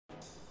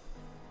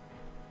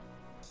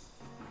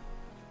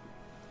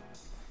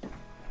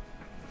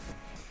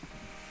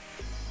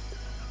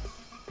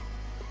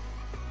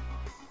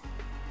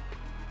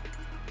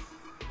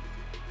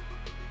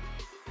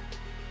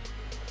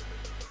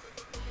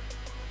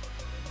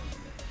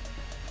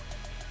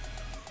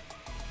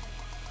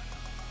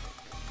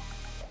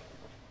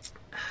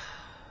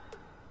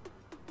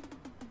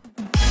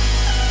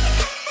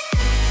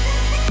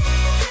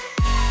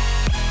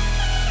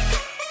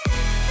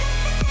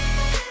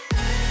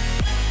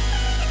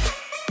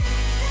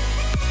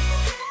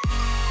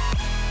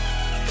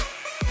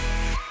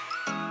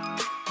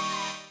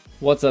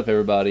What's up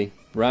everybody?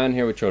 Ryan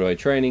here with Treadaway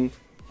Training.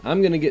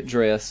 I'm going to get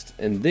dressed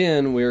and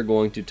then we're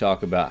going to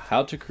talk about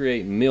how to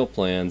create meal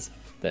plans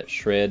that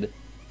shred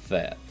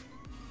fat.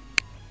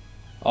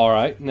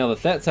 Alright, now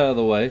that that's out of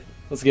the way,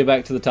 let's get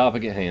back to the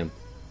topic at hand.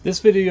 This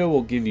video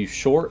will give you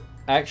short,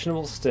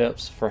 actionable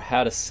steps for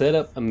how to set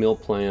up a meal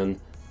plan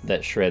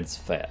that shreds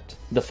fat.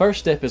 The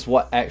first step is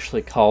what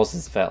actually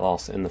causes fat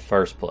loss in the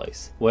first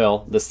place.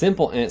 Well, the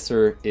simple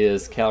answer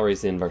is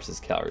calories in versus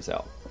calories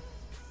out.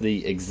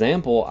 The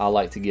example I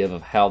like to give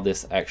of how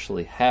this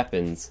actually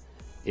happens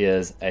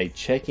is a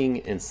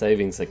checking and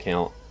savings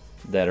account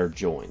that are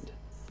joined.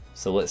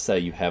 So let's say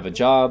you have a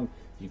job,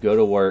 you go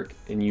to work,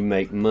 and you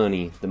make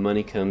money. The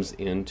money comes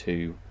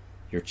into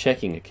your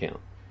checking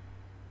account.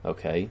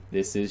 Okay,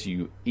 this is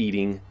you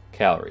eating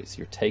calories.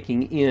 You're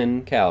taking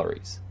in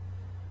calories.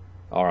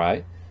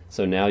 Alright,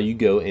 so now you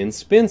go and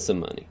spend some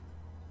money.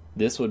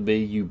 This would be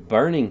you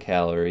burning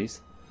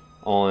calories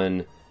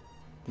on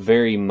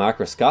very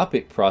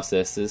microscopic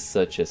processes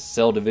such as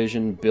cell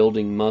division,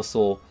 building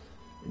muscle,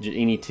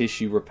 any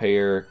tissue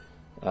repair,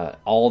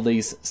 all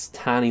these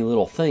tiny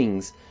little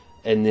things,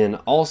 and then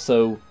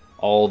also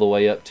all the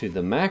way up to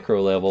the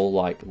macro level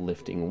like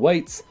lifting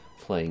weights,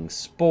 playing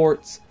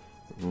sports,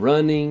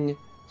 running,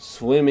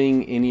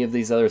 swimming, any of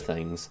these other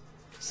things.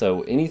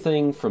 So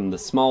anything from the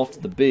small to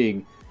the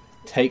big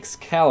takes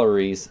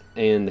calories,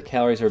 and the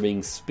calories are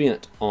being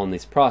spent on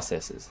these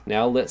processes.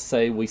 Now let's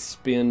say we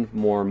spend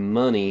more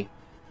money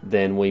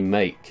than we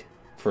make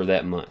for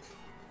that month.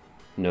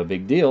 No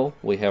big deal,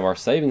 we have our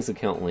savings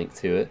account linked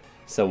to it,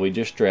 so we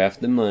just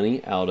draft the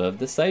money out of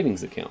the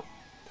savings account.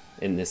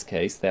 In this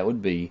case, that would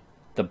be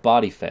the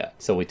body fat.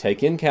 So we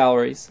take in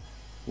calories,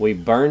 we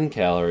burn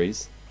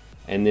calories,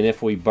 and then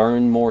if we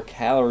burn more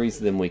calories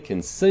than we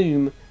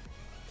consume,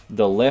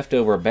 the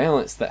leftover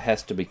balance that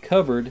has to be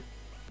covered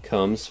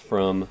comes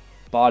from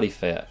body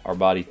fat. Our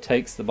body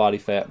takes the body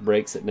fat,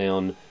 breaks it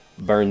down,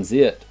 burns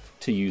it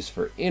to use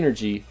for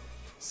energy,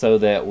 so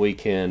that we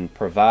can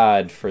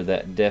provide for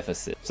that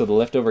deficit. So the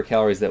leftover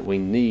calories that we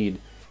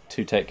need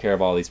to take care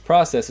of all these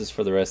processes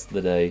for the rest of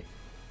the day,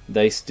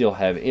 they still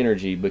have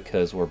energy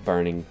because we're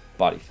burning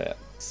body fat.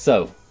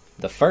 So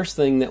the first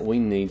thing that we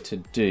need to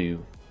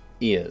do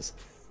is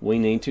we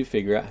need to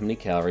figure out how many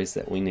calories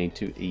that we need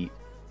to eat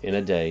in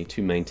a day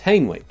to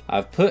maintain weight.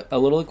 I've put a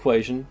little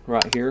equation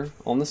right here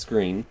on the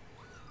screen,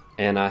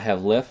 and I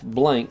have left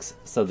blanks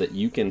so that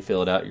you can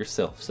fill it out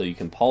yourself. So you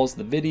can pause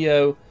the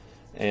video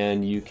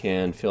and you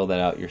can fill that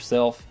out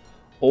yourself,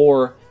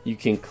 or you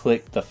can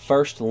click the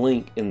first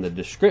link in the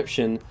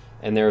description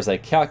and there's a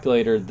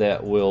calculator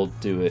that will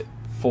do it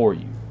for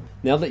you.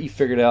 Now that you've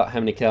figured out how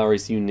many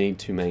calories you need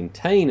to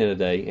maintain in a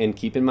day, and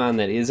keep in mind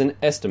that is an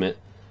estimate,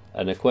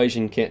 an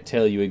equation can't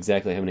tell you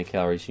exactly how many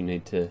calories you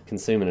need to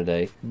consume in a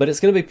day, but it's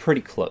going to be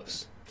pretty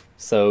close.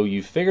 So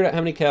you've figured out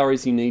how many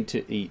calories you need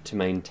to eat to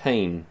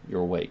maintain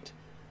your weight.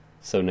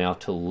 So now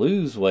to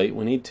lose weight,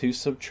 we need to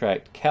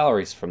subtract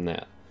calories from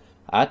that.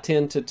 I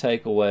tend to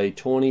take away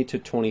 20 to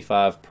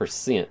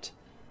 25%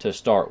 to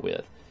start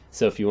with.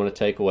 So if you want to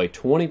take away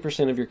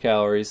 20% of your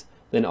calories,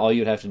 then all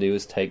you'd have to do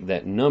is take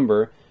that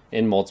number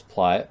and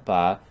multiply it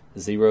by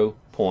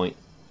 0.8.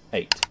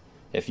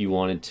 If you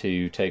wanted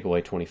to take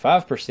away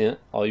 25%,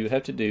 all you would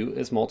have to do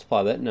is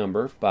multiply that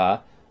number by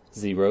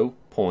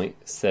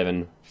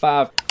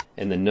 0.75.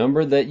 And the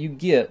number that you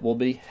get will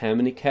be how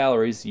many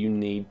calories you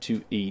need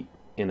to eat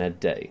in a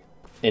day.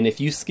 And if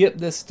you skip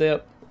this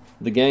step,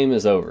 the game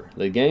is over.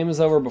 The game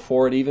is over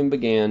before it even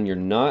began. You're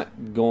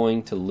not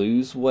going to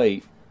lose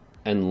weight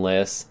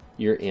unless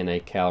you're in a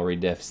calorie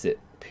deficit,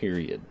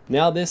 period.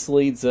 Now this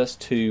leads us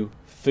to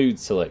food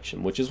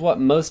selection, which is what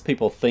most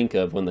people think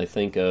of when they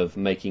think of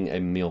making a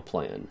meal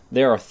plan.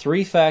 There are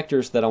three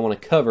factors that I want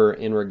to cover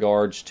in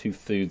regards to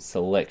food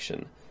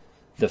selection.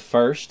 The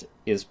first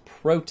is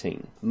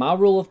protein. My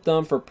rule of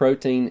thumb for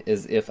protein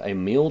is if a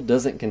meal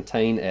doesn't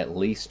contain at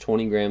least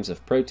 20 grams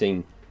of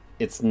protein,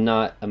 it's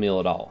not a meal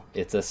at all.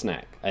 It's a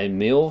snack. A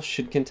meal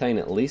should contain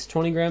at least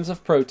 20 grams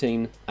of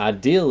protein.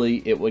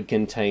 Ideally, it would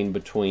contain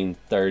between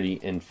 30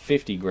 and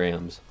 50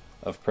 grams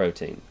of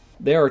protein.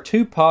 There are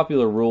two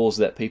popular rules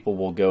that people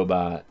will go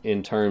by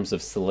in terms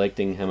of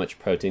selecting how much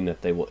protein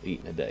that they will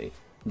eat in a day.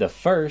 The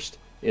first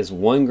is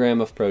 1 gram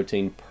of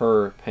protein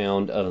per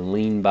pound of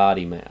lean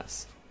body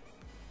mass.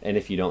 And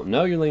if you don't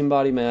know your lean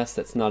body mass,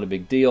 that's not a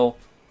big deal.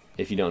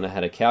 If you don't know how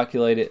to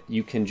calculate it,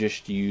 you can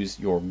just use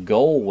your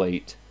goal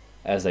weight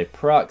as a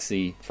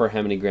proxy for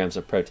how many grams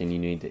of protein you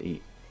need to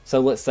eat.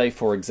 So let's say,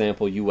 for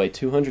example, you weigh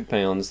 200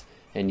 pounds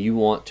and you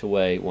want to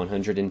weigh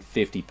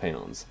 150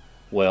 pounds.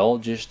 Well,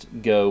 just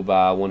go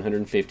by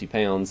 150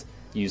 pounds,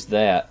 use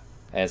that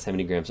as how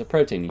many grams of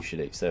protein you should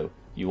eat. So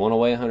you want to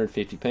weigh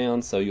 150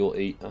 pounds, so you'll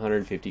eat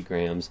 150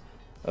 grams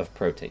of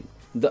protein.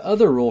 The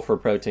other rule for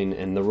protein,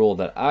 and the rule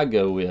that I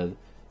go with,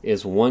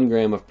 is 1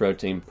 gram of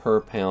protein per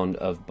pound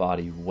of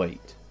body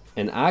weight.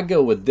 And I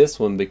go with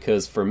this one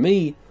because for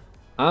me,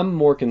 I'm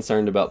more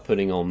concerned about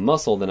putting on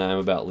muscle than I am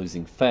about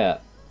losing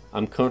fat.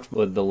 I'm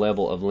comfortable with the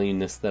level of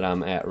leanness that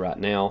I'm at right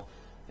now,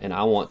 and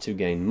I want to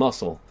gain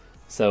muscle.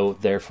 So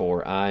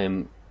therefore, I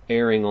am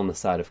erring on the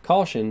side of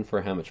caution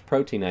for how much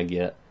protein I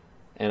get,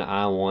 and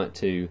I want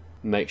to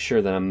make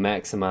sure that I'm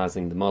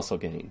maximizing the muscle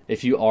gain.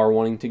 If you are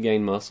wanting to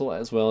gain muscle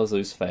as well as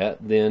lose fat,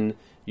 then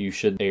you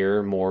should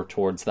err more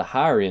towards the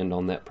higher end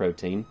on that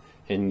protein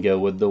and go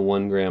with the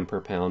 1 gram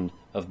per pound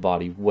of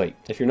body weight.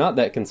 If you're not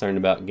that concerned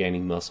about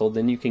gaining muscle,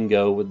 then you can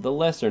go with the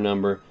lesser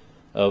number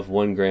of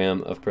 1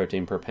 gram of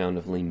protein per pound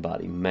of lean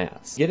body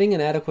mass. Getting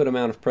an adequate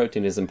amount of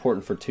protein is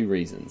important for 2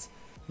 reasons.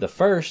 The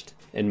first,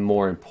 and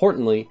more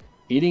importantly,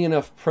 eating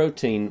enough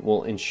protein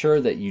will ensure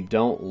that you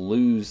don't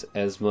lose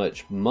as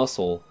much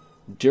muscle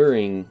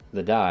during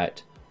the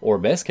diet, or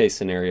best case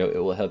scenario, it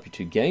will help you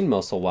to gain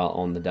muscle while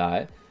on the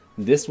diet.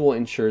 This will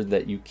ensure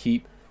that you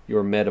keep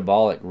your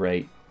metabolic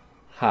rate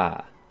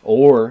high,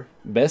 or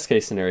best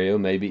case scenario,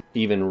 maybe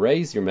even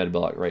raise your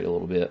metabolic rate a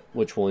little bit,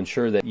 which will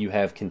ensure that you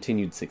have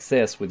continued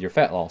success with your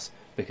fat loss,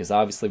 because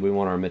obviously we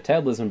want our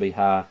metabolism to be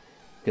high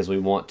because we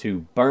want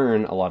to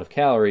burn a lot of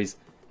calories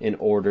in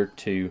order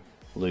to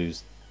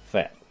lose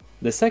fat.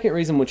 The second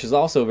reason, which is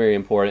also very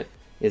important,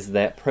 is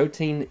that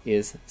protein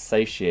is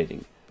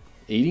satiating.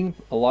 Eating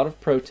a lot of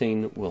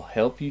protein will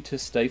help you to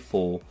stay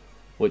full,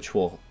 which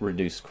will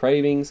reduce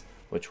cravings,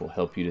 which will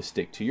help you to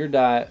stick to your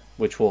diet,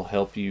 which will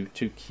help you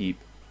to keep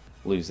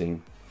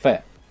losing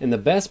fat. And the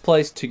best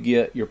place to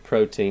get your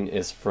protein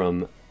is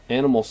from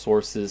animal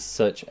sources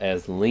such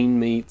as lean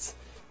meats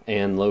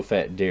and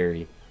low-fat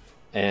dairy.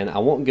 And I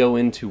won't go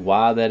into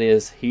why that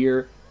is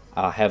here.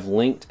 I have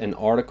linked an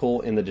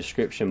article in the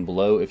description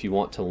below. If you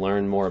want to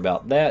learn more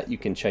about that, you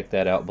can check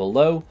that out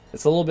below.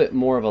 It's a little bit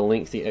more of a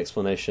lengthy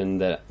explanation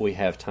that we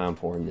have time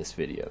for in this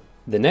video.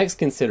 The next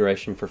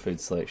consideration for food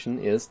selection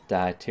is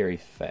dietary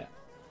fat.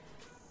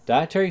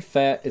 Dietary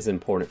fat is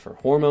important for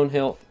hormone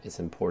health, it's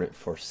important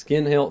for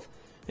skin health,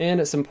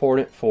 and it's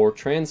important for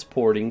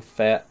transporting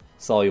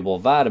fat-soluble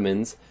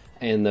vitamins,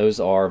 and those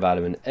are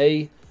vitamin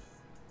A,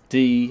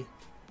 D,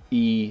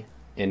 E,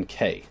 and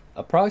K.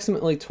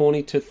 Approximately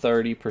 20 to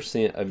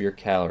 30% of your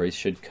calories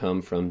should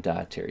come from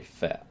dietary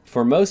fat.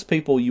 For most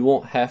people, you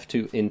won't have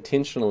to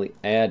intentionally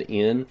add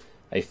in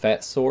a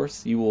fat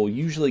source. You will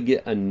usually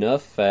get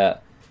enough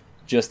fat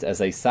just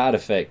as a side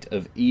effect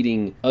of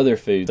eating other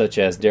foods such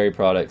as dairy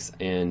products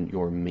and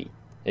your meat.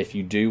 If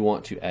you do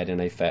want to add in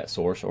a fat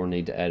source or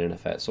need to add in a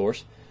fat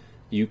source,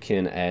 you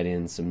can add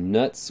in some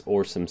nuts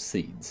or some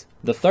seeds.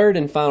 The third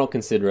and final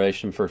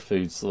consideration for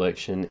food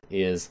selection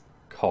is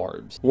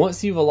carbs.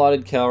 Once you've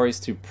allotted calories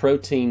to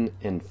protein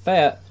and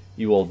fat,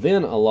 you will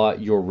then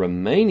allot your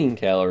remaining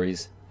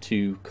calories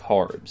to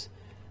carbs.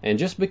 And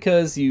just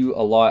because you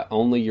allot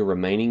only your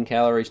remaining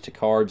calories to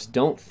carbs,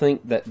 don't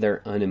think that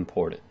they're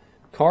unimportant.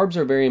 Carbs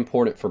are very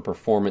important for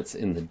performance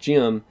in the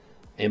gym,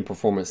 and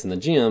performance in the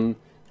gym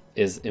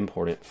is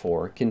important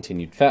for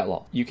continued fat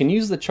loss. You can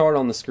use the chart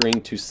on the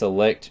screen to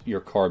select your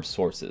carb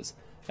sources.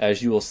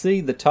 As you will see,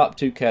 the top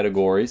 2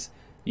 categories,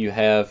 you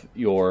have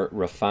your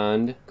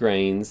refined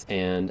grains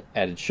and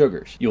added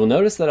sugars. You'll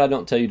notice that I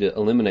don't tell you to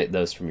eliminate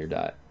those from your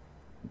diet,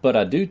 but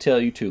I do tell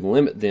you to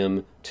limit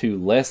them to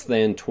less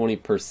than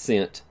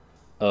 20%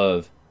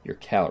 of your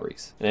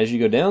calories. And as you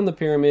go down the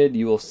pyramid,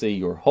 you will see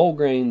your whole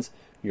grains,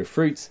 your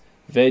fruits,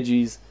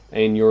 veggies,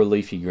 and your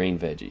leafy green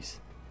veggies.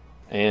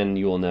 And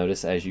you will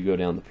notice as you go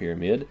down the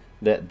pyramid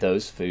that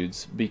those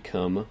foods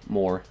become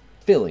more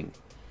filling.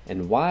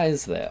 And why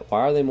is that? Why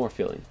are they more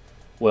filling?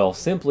 Well,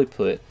 simply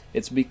put,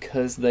 it's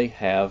because they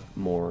have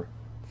more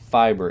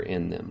fiber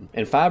in them.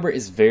 And fiber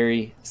is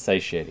very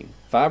satiating.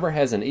 Fiber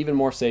has an even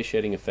more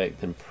satiating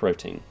effect than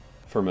protein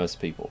for most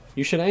people.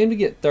 You should aim to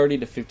get 30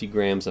 to 50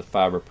 grams of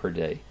fiber per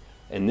day.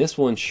 And this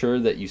will ensure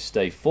that you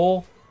stay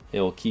full.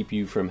 It will keep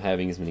you from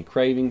having as many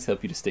cravings,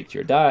 help you to stick to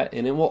your diet,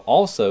 and it will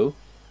also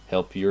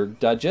help your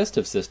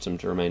digestive system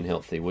to remain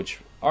healthy, which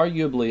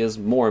arguably is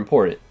more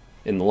important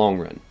in the long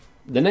run.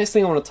 The next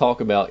thing I want to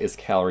talk about is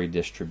calorie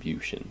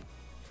distribution.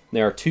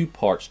 There are 2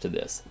 parts to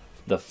this.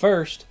 The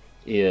first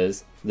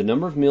is the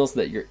number of meals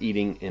that you're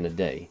eating in a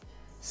day.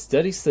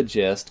 Studies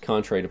suggest,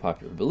 contrary to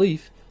popular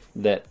belief,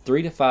 that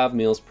 3 to 5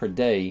 meals per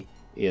day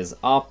is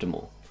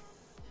optimal.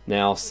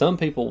 Now, some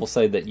people will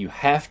say that you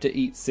have to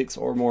eat 6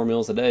 or more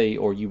meals a day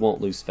or you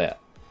won't lose fat.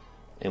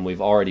 And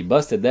we've already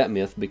busted that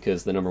myth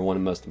because the number one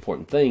and most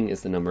important thing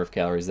is the number of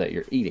calories that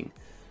you're eating.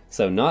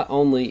 So not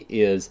only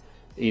is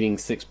eating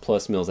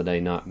 6+ meals a day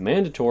not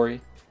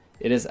mandatory,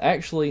 it is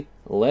actually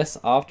less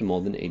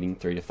optimal than eating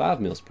 3 to 5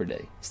 meals per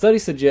day.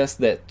 Studies suggest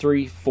that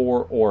 3,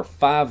 4, or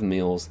 5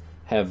 meals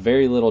have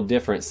very little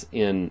difference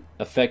in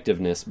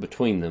effectiveness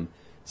between them.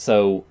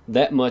 So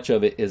that much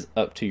of it is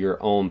up to your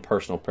own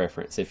personal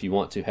preference. If you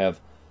want to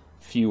have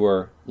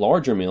fewer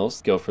larger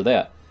meals, go for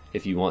that.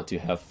 If you want to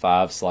have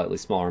 5 slightly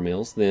smaller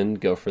meals, then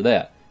go for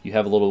that. You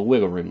have a little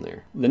wiggle room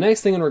there. The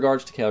next thing in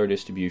regards to calorie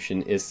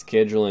distribution is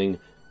scheduling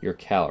your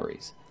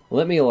calories.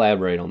 Let me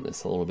elaborate on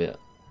this a little bit.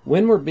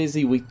 When we're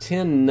busy, we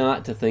tend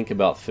not to think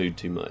about food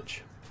too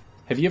much.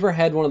 Have you ever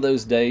had one of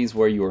those days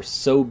where you are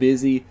so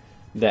busy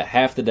that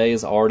half the day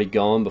is already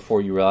gone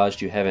before you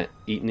realized you haven't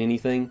eaten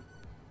anything?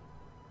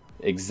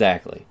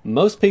 Exactly.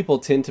 Most people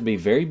tend to be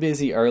very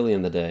busy early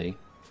in the day,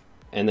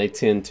 and they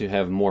tend to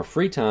have more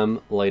free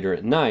time later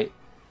at night,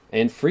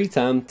 and free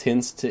time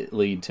tends to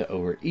lead to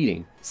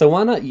overeating. So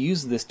why not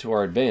use this to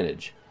our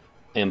advantage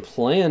and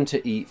plan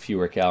to eat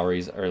fewer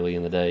calories early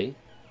in the day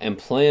and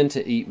plan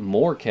to eat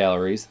more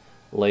calories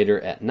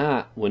later at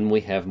night when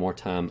we have more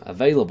time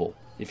available?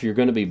 If you're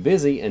going to be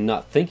busy and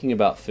not thinking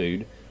about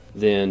food,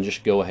 then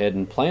just go ahead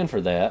and plan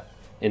for that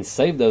and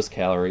save those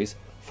calories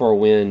for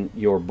when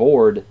you're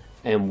bored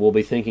and will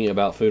be thinking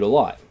about food a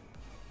lot.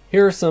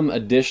 Here are some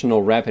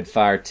additional rapid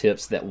fire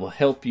tips that will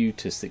help you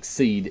to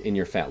succeed in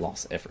your fat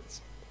loss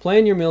efforts.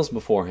 Plan your meals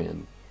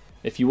beforehand.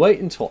 If you wait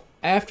until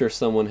after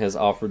someone has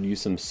offered you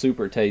some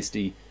super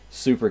tasty,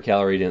 super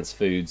calorie dense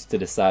foods to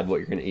decide what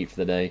you're going to eat for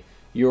the day,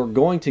 you're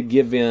going to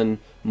give in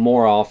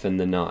more often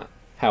than not.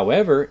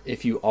 However,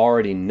 if you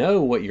already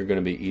know what you're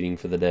going to be eating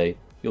for the day,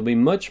 you'll be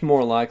much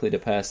more likely to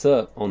pass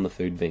up on the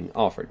food being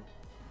offered.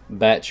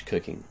 Batch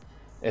cooking.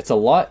 It's a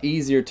lot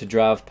easier to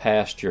drive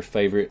past your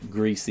favorite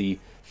greasy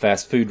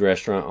fast food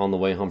restaurant on the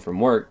way home from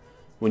work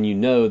when you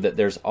know that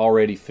there's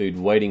already food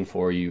waiting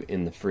for you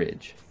in the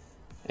fridge.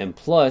 And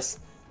plus,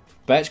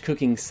 batch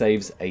cooking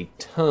saves a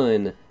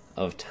ton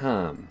of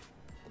time.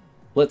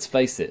 Let's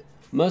face it,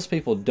 most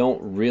people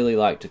don't really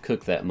like to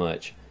cook that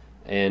much,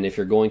 and if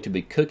you're going to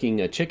be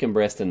cooking a chicken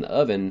breast in the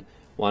oven,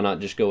 why not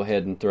just go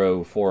ahead and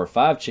throw 4 or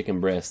 5 chicken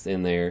breasts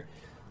in there?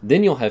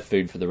 Then you'll have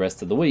food for the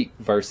rest of the week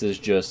versus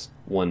just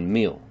one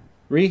meal.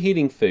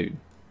 Reheating food.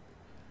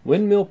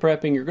 When meal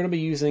prepping, you're going to be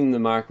using the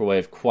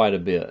microwave quite a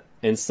bit,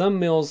 and some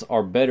meals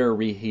are better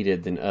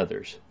reheated than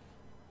others.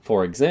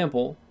 For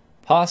example,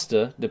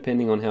 pasta,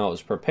 depending on how it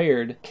was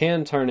prepared,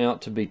 can turn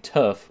out to be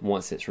tough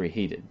once it's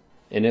reheated.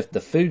 And if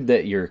the food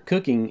that you're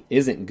cooking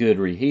isn't good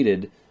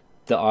reheated,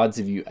 the odds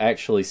of you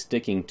actually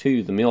sticking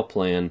to the meal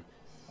plan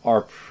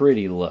are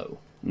pretty low.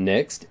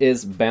 Next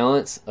is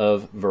balance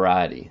of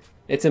variety.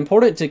 It's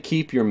important to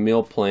keep your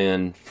meal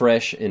plan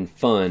fresh and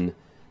fun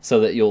so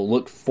that you'll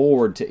look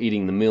forward to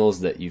eating the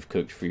meals that you've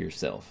cooked for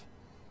yourself.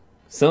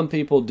 Some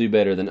people do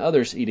better than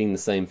others eating the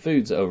same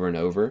foods over and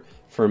over.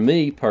 For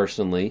me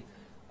personally,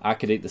 I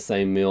could eat the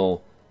same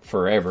meal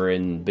forever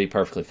and be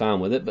perfectly fine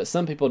with it, but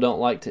some people don't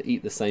like to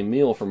eat the same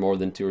meal for more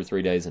than 2 or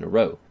 3 days in a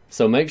row.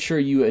 So make sure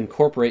you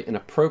incorporate an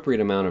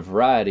appropriate amount of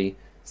variety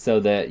so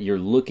that you're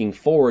looking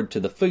forward to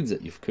the foods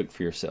that you've cooked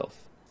for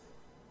yourself.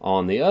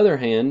 On the other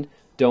hand,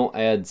 don't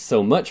add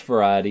so much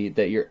variety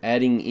that you're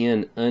adding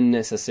in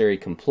unnecessary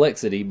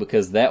complexity,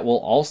 because that will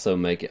also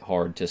make it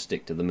hard to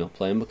stick to the meal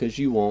plan because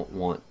you won't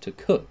want to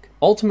cook.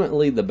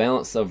 Ultimately, the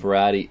balance of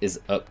variety is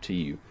up to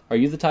you. Are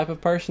you the type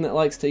of person that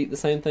likes to eat the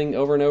same thing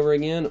over and over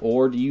again,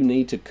 or do you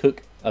need to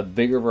cook a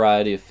bigger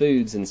variety of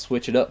foods and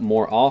switch it up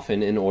more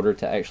often in order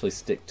to actually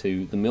stick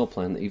to the meal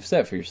plan that you've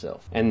set for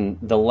yourself? And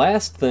the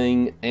last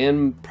thing,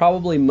 and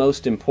probably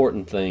most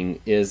important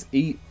thing, is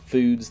eat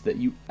foods that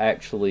you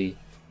actually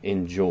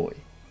enjoy.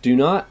 Do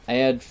not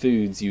add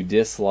foods you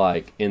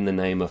dislike in the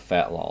name of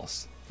fat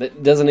loss.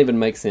 That doesn't even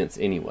make sense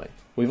anyway.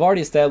 We've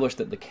already established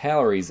that the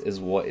calories is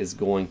what is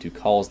going to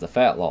cause the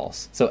fat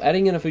loss. So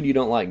adding in a food you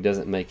don't like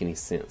doesn't make any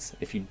sense.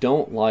 If you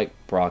don't like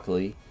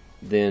broccoli,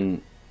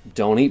 then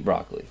don't eat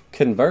broccoli.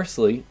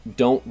 Conversely,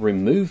 don't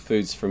remove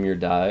foods from your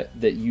diet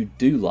that you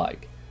do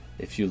like.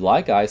 If you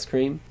like ice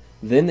cream,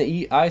 then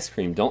eat ice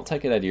cream. Don't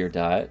take it out of your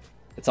diet.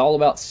 It's all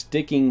about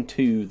sticking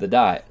to the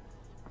diet.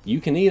 You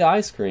can eat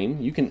ice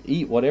cream, you can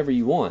eat whatever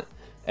you want,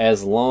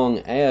 as long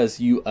as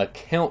you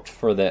account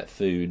for that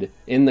food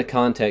in the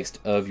context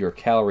of your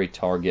calorie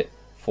target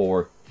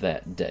for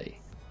that day.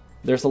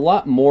 There's a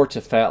lot more to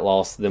fat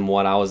loss than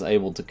what I was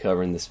able to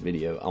cover in this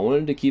video. I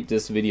wanted to keep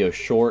this video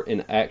short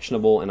and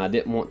actionable, and I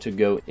didn't want to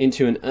go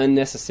into an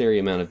unnecessary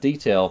amount of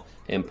detail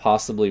and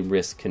possibly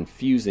risk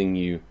confusing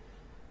you.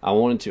 I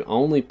wanted to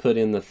only put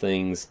in the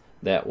things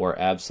that were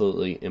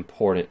absolutely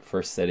important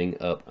for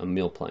setting up a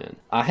meal plan.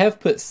 I have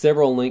put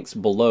several links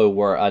below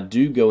where I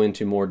do go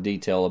into more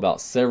detail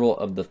about several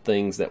of the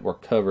things that were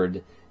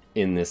covered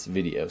in this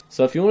video.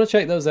 So if you want to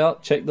check those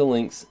out, check the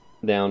links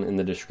down in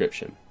the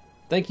description.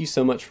 Thank you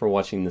so much for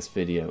watching this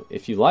video.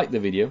 If you liked the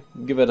video,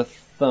 give it a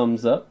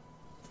thumbs up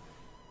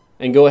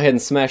and go ahead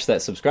and smash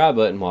that subscribe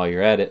button while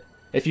you're at it.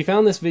 If you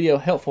found this video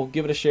helpful,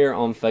 give it a share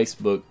on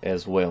Facebook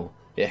as well.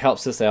 It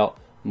helps us out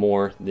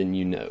more than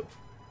you know.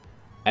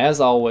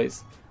 As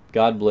always,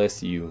 God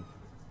bless you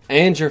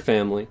and your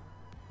family,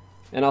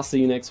 and I'll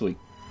see you next week.